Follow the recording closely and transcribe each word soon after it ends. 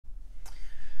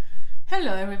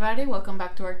Hello everybody, welcome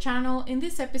back to our channel. In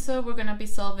this episode we're going to be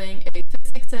solving a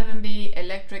PHY7B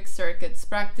electric circuits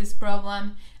practice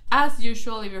problem. As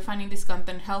usual, if you're finding this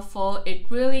content helpful, it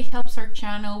really helps our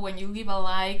channel when you leave a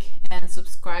like and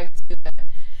subscribe to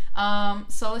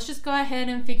it. So let's just go ahead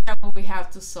and figure out what we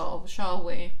have to solve, shall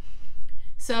we?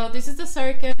 So this is the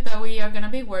circuit that we are going to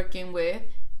be working with.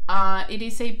 It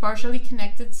is a partially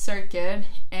connected circuit,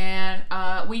 and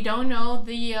we don't know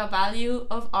the value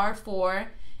of R4,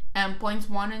 and points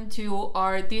 1 and 2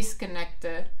 are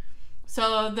disconnected.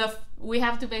 So we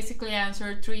have to basically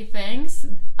answer three things.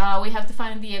 We have to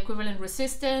find the equivalent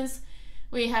resistance,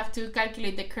 we have to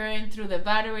calculate the current through the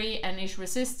battery and each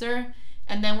resistor,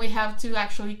 and then we have to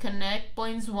actually connect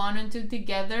points 1 and 2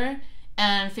 together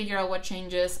and figure out what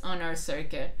changes on our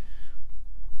circuit.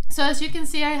 So as you can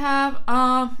see, I have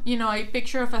a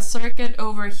picture of a circuit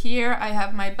over here. I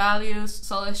have my values,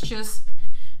 so let's just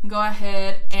go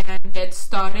ahead and get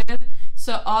started.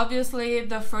 So obviously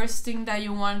the first thing that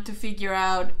you want to figure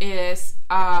out is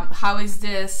how is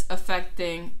this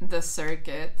affecting the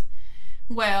circuit?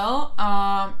 Well,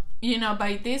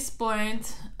 by this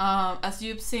point, as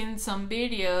you've seen some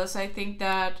videos, I think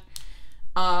that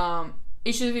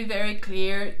it should be very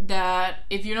clear that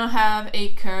if you don't have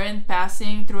a current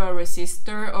passing through a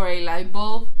resistor or a light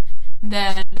bulb,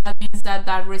 then that means that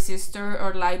that resistor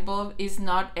or light bulb is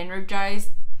not energized,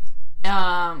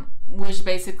 which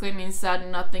basically means that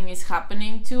nothing is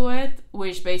happening to it,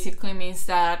 which basically means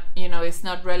that it's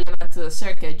not relevant to the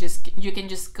circuit. You can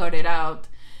just cut it out,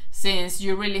 since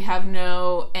you really have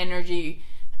no energy,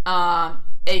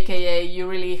 aka you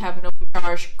really have no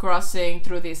charge crossing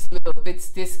through this loop. It's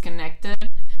disconnected.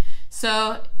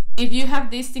 So if you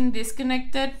have this thing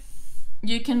disconnected,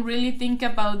 you can really think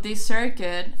about this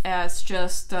circuit as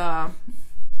just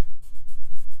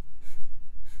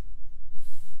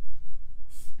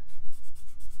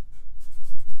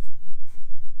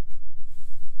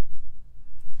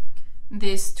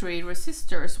these three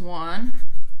resistors, 1,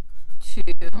 2,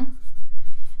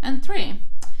 and 3.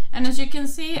 And as you can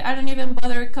see, I don't even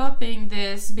bother copying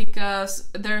this because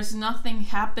there's nothing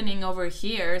happening over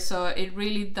here, so it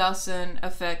really doesn't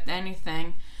affect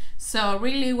anything. So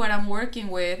really what I'm working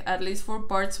with, at least for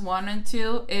parts 1 and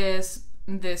 2, is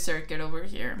this circuit over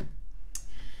here.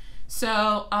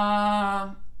 So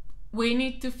we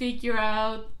need to figure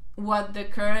out what the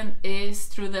current is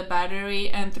through the battery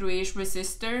and through each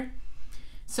resistor.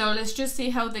 So let's just see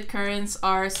how the currents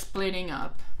are splitting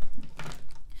up.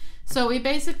 So we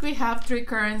basically have three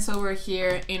currents over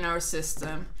here in our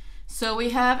system. So we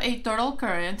have a total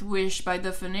current, which by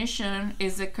definition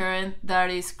is the current that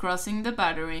is crossing the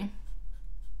battery.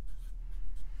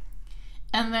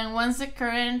 And then once the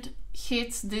current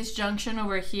hits this junction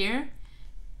over here,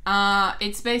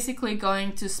 it's basically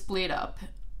going to split up.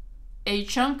 A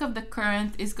chunk of the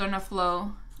current is gonna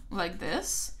flow like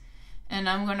this, and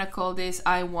I'm gonna call this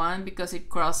I1 because it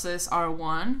crosses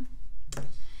R1.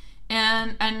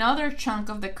 And another chunk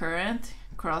of the current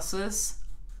crosses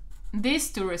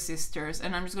these two resistors,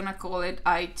 and I'm just gonna call it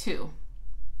I2.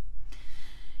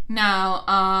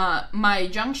 Now, my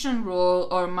junction rule,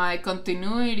 or my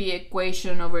continuity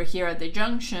equation over here at the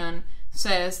junction,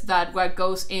 says that what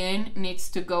goes in needs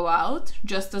to go out,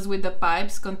 just as with the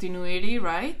pipes continuity,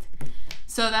 right?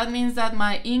 So that means that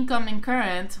my incoming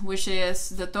current, which is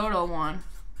the total one,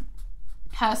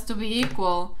 has to be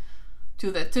equal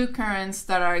to the two currents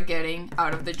that are getting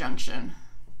out of the junction.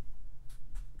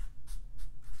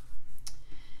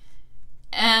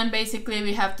 And basically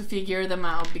we have to figure them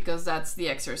out because that's the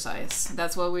exercise.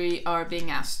 That's what we are being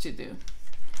asked to do.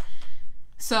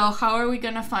 So how are we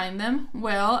gonna find them?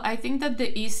 Well, I think that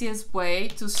the easiest way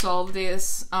to solve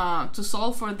this,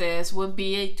 for this, would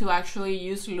be to actually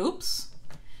use loops.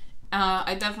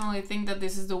 I definitely think that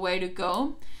this is the way to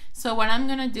go. So what I'm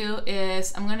gonna do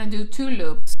is I'm gonna do two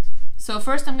loops. So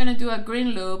first I'm gonna do a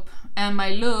green loop, and my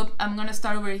loop, I'm gonna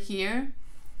start over here,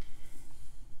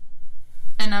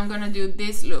 and I'm gonna do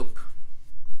this loop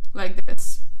like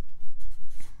this.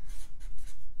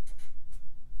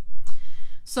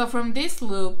 So from this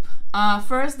loop,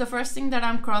 the first thing that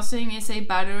I'm crossing is a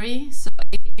battery, so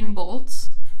 18 volts.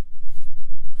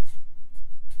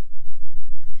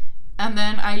 And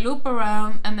then I loop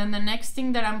around, and then the next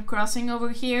thing that I'm crossing over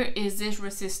here is this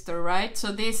resistor, right?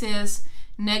 So this is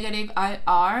negative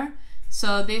IR.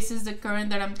 So this is the current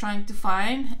that I'm trying to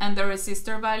find, and the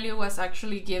resistor value was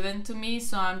actually given to me,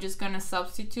 so I'm just gonna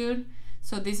substitute.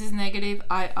 So this is negative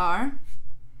IR.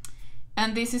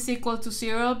 And this is equal to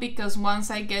 0 because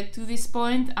once I get to this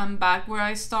point, I'm back where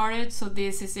I started, so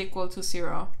this is equal to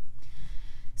 0.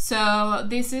 So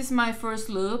this is my first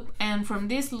loop, and from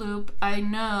this loop I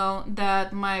know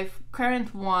that my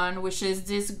current one, which is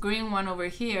this green one over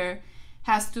here,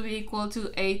 has to be equal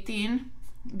to 18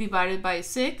 divided by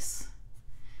 6.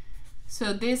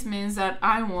 So this means that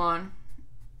I1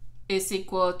 is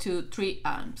equal to 3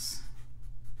 amps.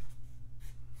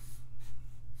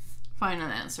 Final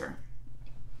answer.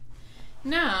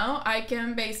 Now I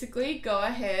can basically go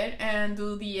ahead and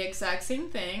do the exact same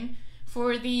thing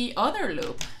for the other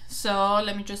loop. So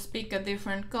let me just pick a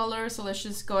different color. So let's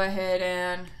just go ahead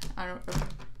and,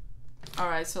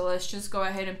 alright, so let's just go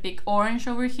ahead and pick orange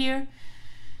over here.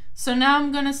 So now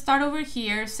I'm gonna start over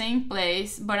here, same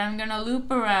place, but I'm gonna loop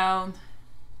around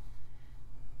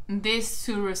these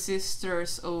two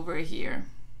resistors over here.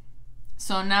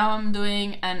 So now I'm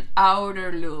doing an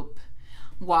outer loop.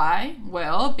 Why?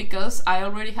 Well, because I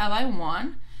already have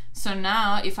I1. So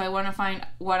now if I want to find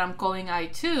what I'm calling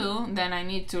I2, then I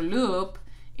need to loop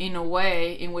in a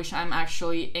way in which I'm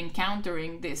actually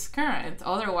encountering this current.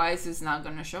 Otherwise, it's not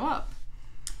going to show up.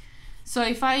 So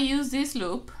if I use this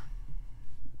loop,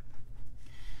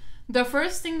 the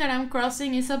first thing that I'm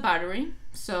crossing is a battery.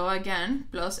 So again,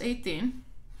 plus 18.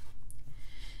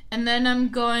 And then I'm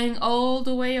going all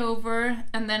the way over,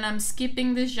 and then I'm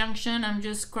skipping this junction. I'm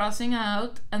just crossing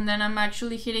out, and then I'm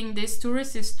actually hitting these two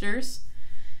resistors.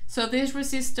 So this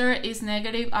resistor is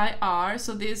negative IR,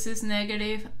 so this is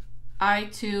negative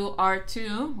I2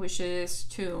 R2, which is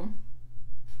 2.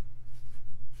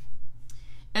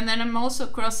 And then I'm also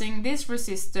crossing this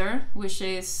resistor, which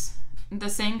is the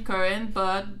same current,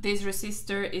 but this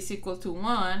resistor is equal to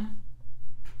 1.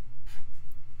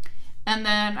 And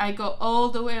then I go all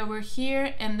the way over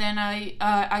here, and then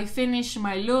I finish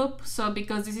my loop. So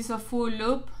because this is a full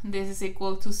loop, this is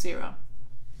equal to 0.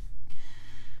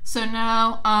 So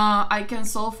now I can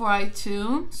solve for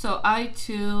I2. So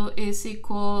I2 is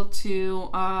equal to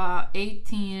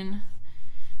 18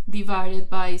 divided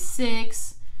by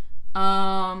 6.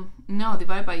 No,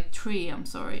 divided by 3, I'm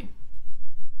sorry.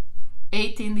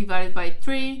 18 divided by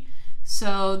 3.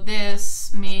 So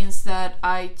this means that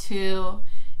I2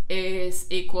 is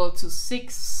equal to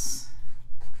 6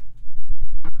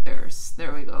 amperes.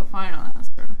 There we go, final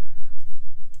answer.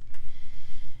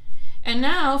 And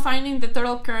now finding the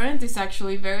total current is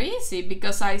actually very easy,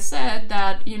 because I said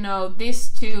that, you know, these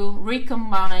two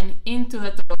recombine into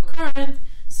the total current.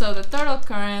 So the total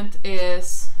current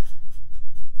is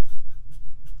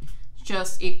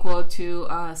just equal to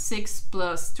 6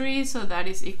 plus 3, so that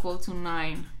is equal to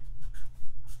 9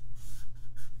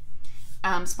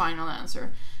 amps. Final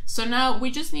answer. So now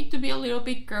we just need to be a little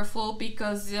bit careful,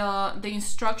 because the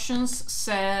instructions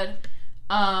said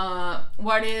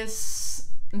what is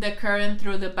the current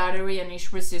through the battery and each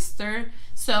resistor.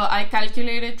 So I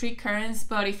calculated 3 currents,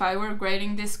 but if I were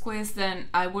grading this quiz, then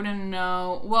I wouldn't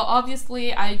know. Well,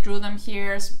 obviously I drew them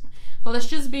here, but let's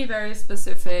just be very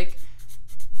specific.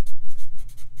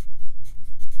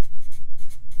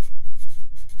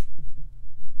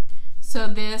 So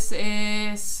this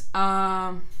is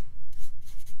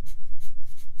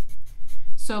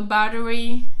so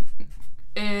battery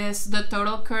is the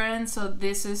total current, so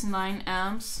this is 9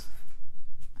 amps.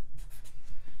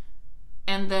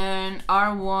 And then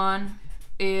R1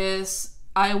 is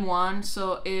I1,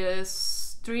 so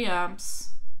is 3 amps.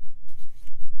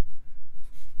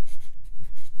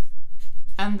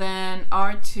 And then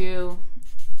R2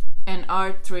 and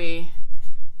R3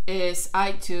 is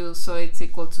I2, so it's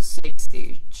equal to 6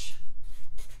 each.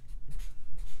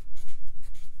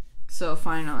 So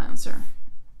final answer.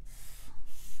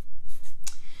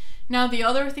 Now the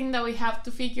other thing that we have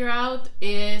to figure out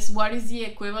is what is the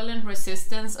equivalent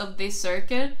resistance of this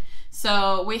circuit.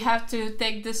 So we have to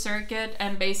take the circuit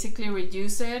and basically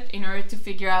reduce it in order to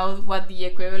figure out what the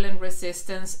equivalent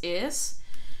resistance is.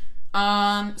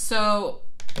 So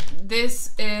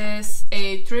this is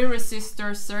a 3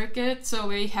 resistor circuit, so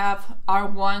we have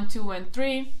R1, 2, and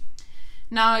 3.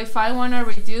 Now if I want to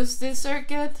reduce this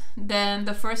circuit, then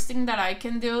the first thing that I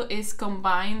can do is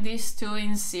combine these two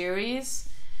in series.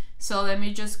 So let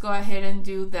me just go ahead and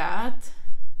do that.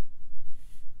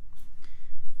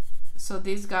 So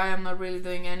this guy I'm not really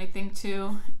doing anything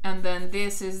to, and then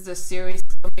this is the series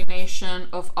combination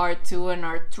of R2 and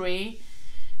R3.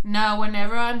 Now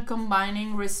whenever I'm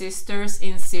combining resistors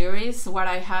in series, what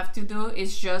I have to do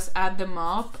is just add them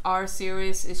up. R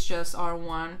series is just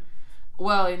R1,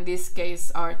 well in this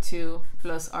case R2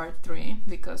 plus R3,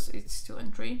 because it's 2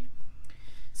 and 3.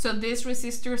 So these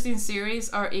resistors in series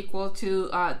are equal to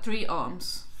 3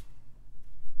 ohms.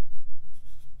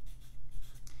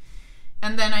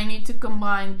 And then I need to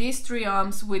combine these 3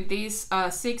 ohms with this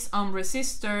 6 ohm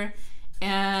resistor,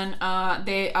 and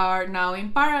they are now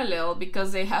in parallel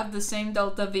because they have the same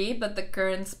delta V, but the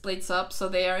current splits up, so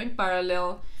they are in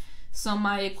parallel. So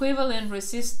my equivalent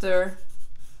resistor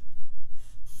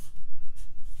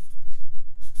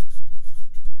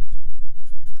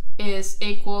is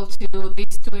equal to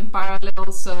these two in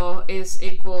parallel, so is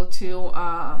equal to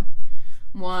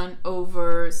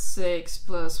 1/6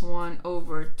 plus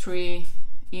 1/3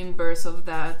 inverse of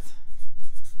that.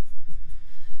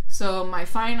 So my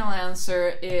final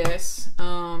answer is,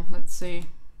 let's see,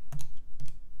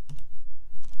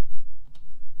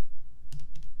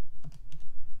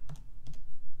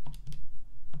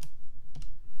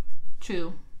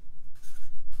 2.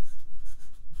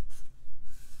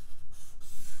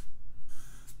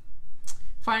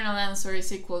 Final answer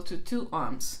is equal to 2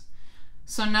 ohms.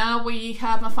 So now we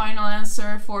have a final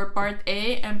answer for part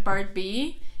A and part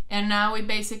B, and now we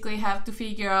basically have to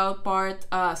figure out part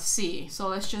C. So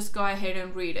let's just go ahead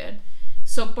and read it.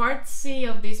 So part C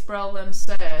of this problem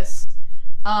says,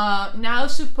 now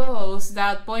suppose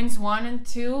that points 1 and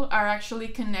 2 are actually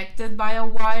connected by a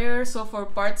wire. So for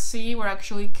part C, we're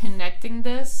actually connecting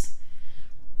this.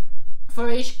 For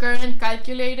each current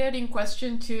calculated in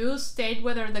question 2, state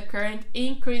whether the current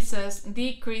increases,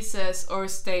 decreases, or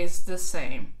stays the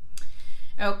same.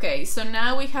 Okay, so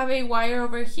now we have a wire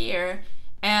over here,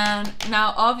 and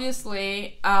now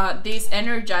obviously this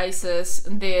energizes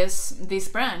this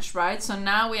branch, right? So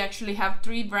now we actually have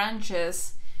 3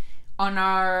 branches on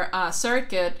our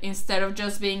circuit instead of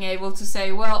just being able to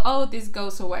say, well, oh, this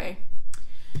goes away.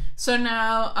 So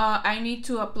now I need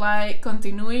to apply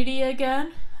continuity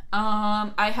again.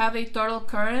 I have a total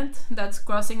current that's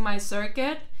crossing my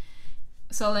circuit,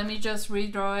 so let me just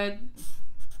redraw it.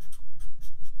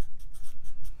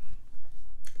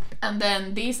 And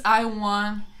then this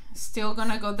I1 still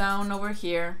gonna go down over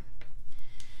here.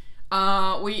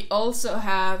 We also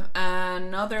have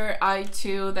another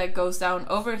I2 that goes down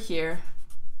over here,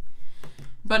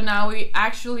 but now we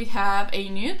actually have a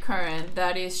new current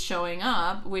that is showing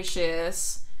up, which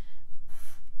is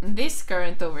this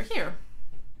current over here.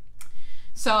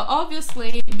 So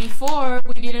obviously before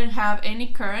we didn't have any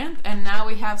current, and now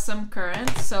we have some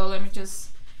current. So let me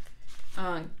just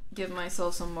give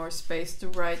myself some more space to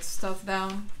write stuff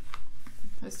down.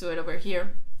 Let's do it over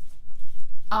here.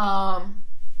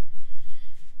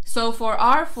 So for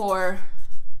R4,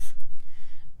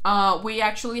 we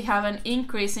actually have an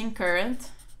increase in current.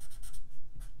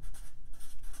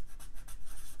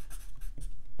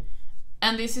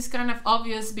 And this is kind of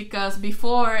obvious because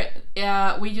before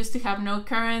we used to have no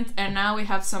current, and now we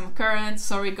have some current.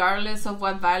 So regardless of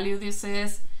what value this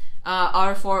is,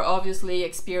 R4 obviously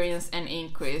experienced an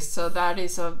increase. So that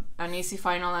is an easy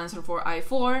final answer for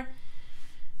I4.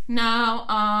 Now,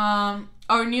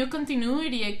 our new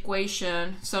continuity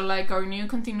equation,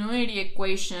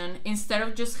 instead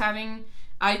of just having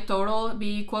I total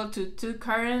be equal to 2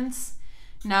 currents,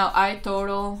 now I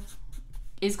total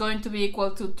is going to be equal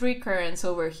to 3 currents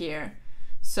over here.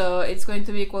 So it's going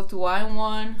to be equal to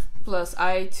I1 plus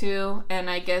I2, and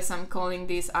I guess I'm calling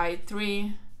this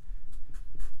I3,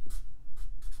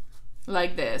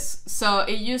 like this. So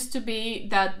it used to be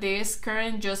that this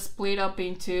current just split up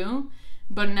in 2,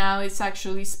 but now it's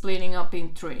actually splitting up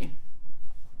in 3.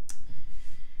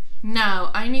 Now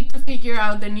I need to figure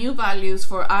out the new values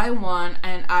for I1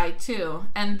 and I2,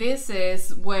 and this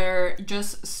is where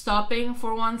just stopping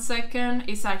for 1 second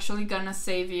is actually gonna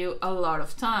save you a lot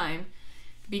of time,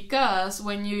 because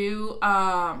when you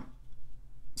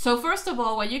so first of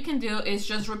all, what you can do is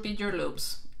just repeat your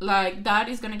loops. Like that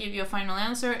is gonna give you a final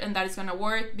answer, and that is gonna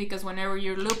work because whenever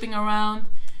you're looping around,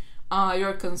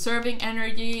 you're conserving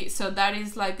energy, so that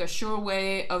is like a sure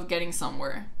way of getting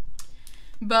somewhere.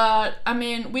 But I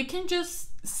mean, we can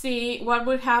just see what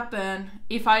would happen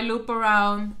if I loop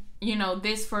around, you know,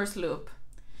 this first loop,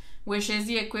 which is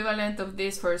the equivalent of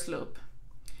this first loop.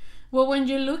 Well, when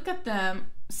you look at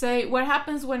them, say, what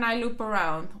happens when I loop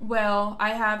around? Well,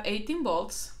 I have 18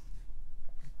 volts,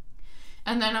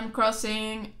 and then I'm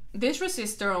crossing this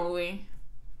resistor only,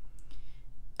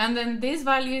 and then this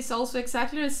value is also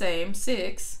exactly the same,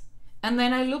 6, and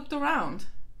then I looped around.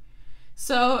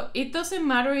 So it doesn't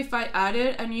matter if I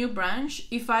added a new branch.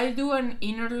 If I do an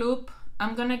inner loop,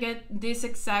 I'm gonna get this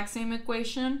exact same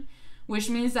equation, which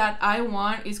means that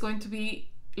I1 is going to be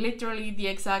literally the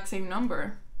exact same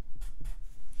number,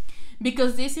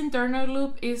 because this internal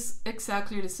loop is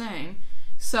exactly the same.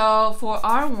 So for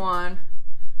R1,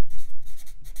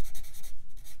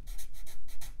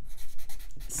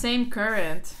 same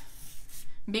current,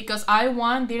 because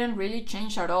I1 didn't really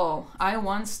change at all.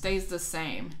 I1 stays the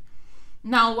same.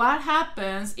 Now what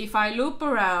happens if I loop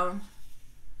around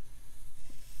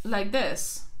like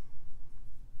this?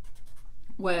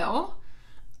 Well,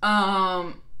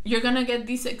 you're gonna get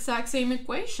this exact same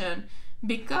equation,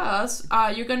 because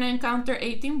you're gonna encounter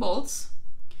 18 volts,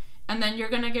 and then you're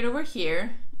gonna get over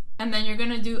here, and then you're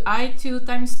gonna do I2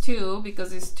 times 2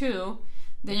 because it's 2,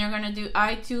 then you're gonna do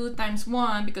I2 times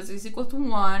 1 because it's equal to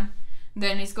 1,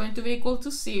 then it's going to be equal to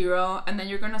 0, and then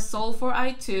you're gonna solve for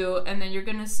I2, and then you're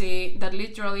gonna see that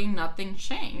literally nothing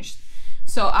changed.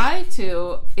 So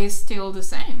I2 is still the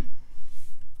same,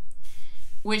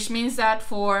 which means that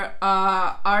for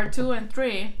R2 and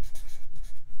 3,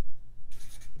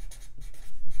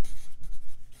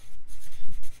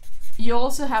 you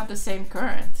also have the same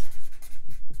current.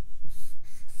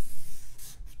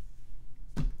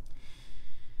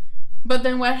 But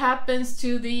then what happens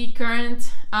to the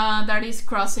current that is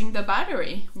crossing the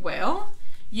battery? Well,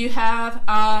 you have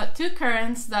two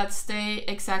currents that stay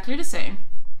exactly the same.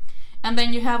 And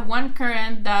then you have one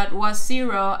current that was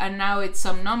 0 and now it's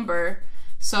some number.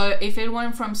 So if it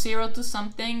went from 0 to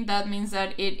something, that means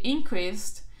that it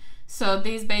increased. So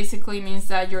this basically means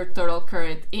that your total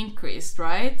current increased,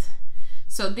 right?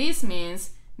 So this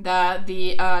means that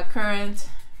the current,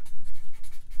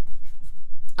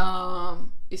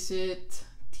 is it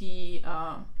T,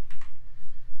 how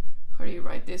do you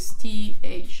write this?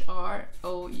 THROUGH.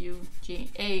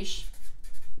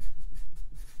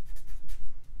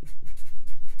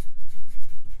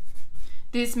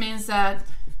 This means that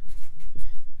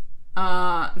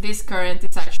this current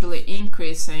is actually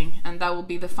increasing, and that will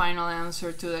be the final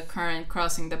answer to the current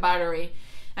crossing the battery.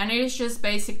 And it is just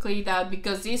basically that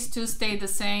because these two stay the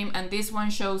same and this one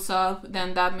shows up,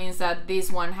 then that means that this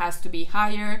one has to be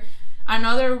higher.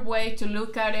 Another way to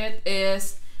look at it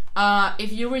is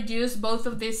if you reduce both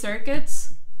of these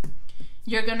circuits,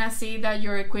 you're gonna see that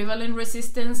your equivalent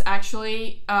resistance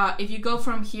actually, if you go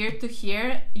from here to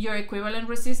here, your equivalent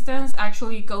resistance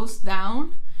actually goes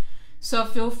down. So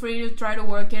feel free to try to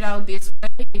work it out this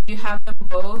way. If you have them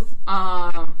both,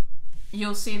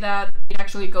 you'll see that it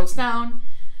actually goes down,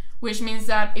 which means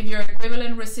that if your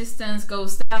equivalent resistance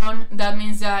goes down, that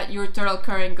means that your total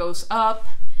current goes up.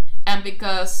 And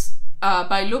because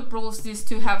by loop rules these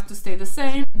two have to stay the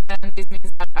same, then this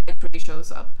means that I3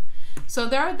 shows up. So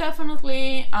there are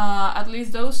definitely at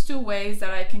least those two ways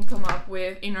that I can come up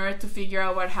with in order to figure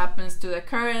out what happens to the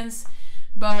currents.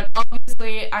 But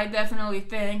obviously, I definitely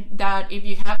think that if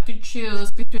you have to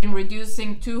choose between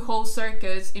reducing two whole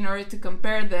circuits in order to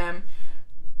compare them,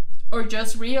 or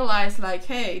just realize like,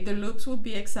 hey, the loops will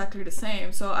be exactly the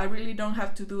same, so I really don't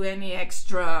have to do any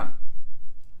extra,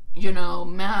 you know,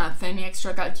 math, any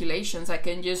extra calculations. I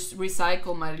can just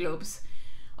recycle my loops.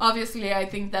 Obviously, I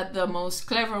think that the most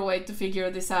clever way to figure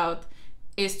this out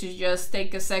is to just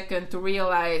take a second to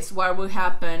realize what would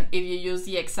happen if you use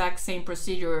the exact same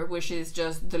procedure, which is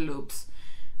just the loops.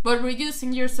 But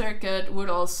reducing your circuit would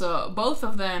also, both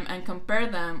of them, and compare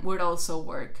them would also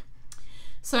work.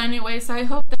 So anyways, I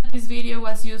hope that this video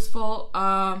was useful.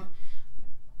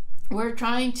 We're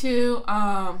trying to,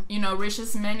 you know, reach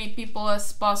as many people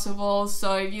as possible.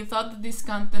 So if you thought that this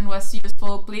content was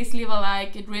useful, please leave a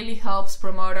like. It really helps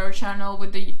promote our channel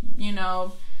with the, you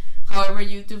know, however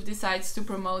YouTube decides to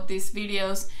promote these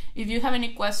videos. If you have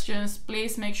any questions,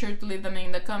 please make sure to leave them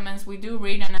in the comments. We do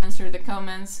read and answer the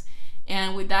comments.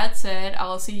 And with that said,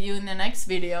 I'll see you in the next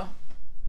video.